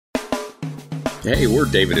Hey, we're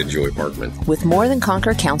David and Joy Parkman. With More Than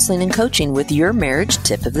Conquer Counseling and Coaching with your marriage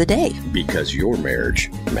tip of the day. Because your marriage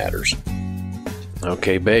matters.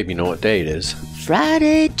 Okay, babe, you know what day it is?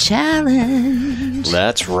 Friday Challenge.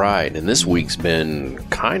 That's right. And this week's been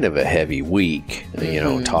kind of a heavy week,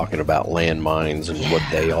 talking about landmines and what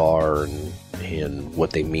they are and what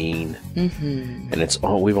they mean. And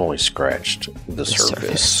we've only scratched the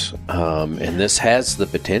surface. And this has the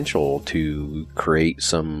potential to create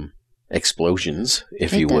some explosions,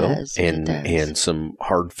 if you will, and some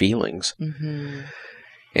hard feelings.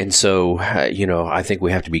 And so, I think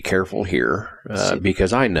we have to be careful here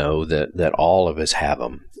because I know that all of us have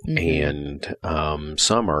them. And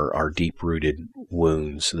some are deep-rooted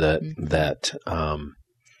wounds that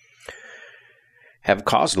have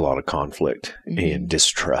caused a lot of conflict and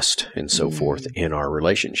distrust and so forth in our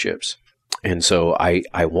relationships. And so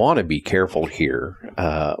I want to be careful here,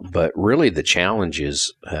 but really the challenge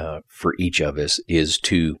is for each of us is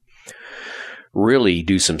to really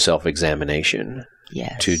do some self-examination.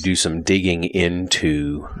 Yes. To do some digging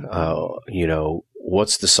into,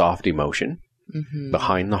 what's the soft emotion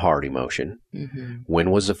behind the hard emotion? When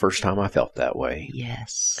was the first time I felt that way?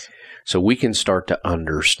 Yes. So we can start to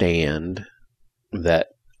understand that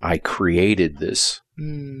I created this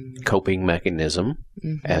coping mechanism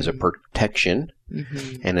as a protection,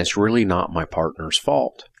 and it's really not my partner's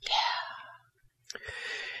fault. Yeah.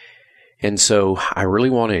 And so I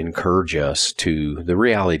really want to encourage us the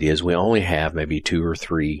reality is we only have maybe 2 or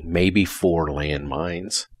 3, maybe 4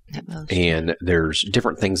 landmines. And there's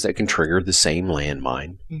different things that can trigger the same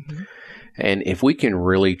landmine. And if we can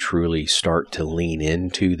really, truly start to lean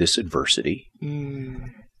into this adversity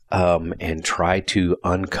and try to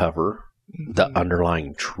uncover the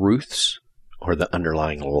underlying truths or the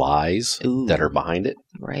underlying lies that are behind it,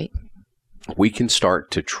 right? We can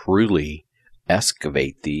start to truly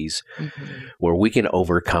excavate these where we can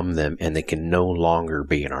overcome them and they can no longer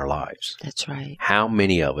be in our lives. That's right. How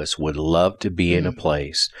many of us would love to be in a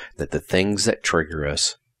place that the things that trigger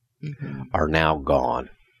us are now gone?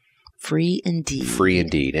 Free indeed. Free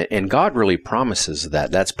indeed. And God really promises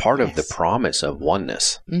that. That's part of the promise of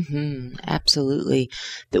oneness. Absolutely.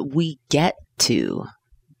 That we get to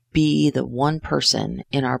be the one person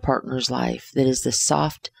in our partner's life that is the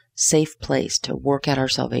soft, safe place to work out our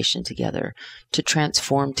salvation together, to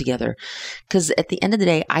transform together. Because at the end of the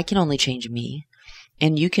day, I can only change me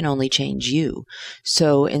and you can only change you.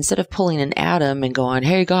 So instead of pulling an atom and going,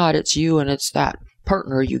 hey, God, it's you and it's that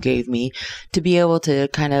partner you gave me, to be able to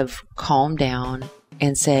kind of calm down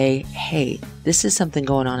and say, hey, this is something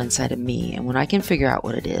going on inside of me. And when I can figure out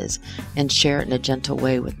what it is and share it in a gentle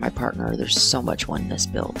way with my partner, there's so much oneness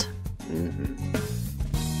built.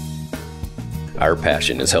 Our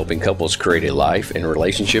passion is helping couples create a life and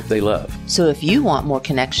relationship they love. So if you want more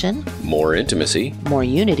connection, more intimacy, more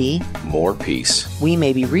unity, more peace, we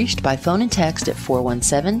may be reached by phone and text at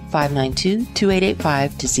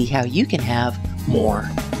 417-592-2885 to see how you can have more.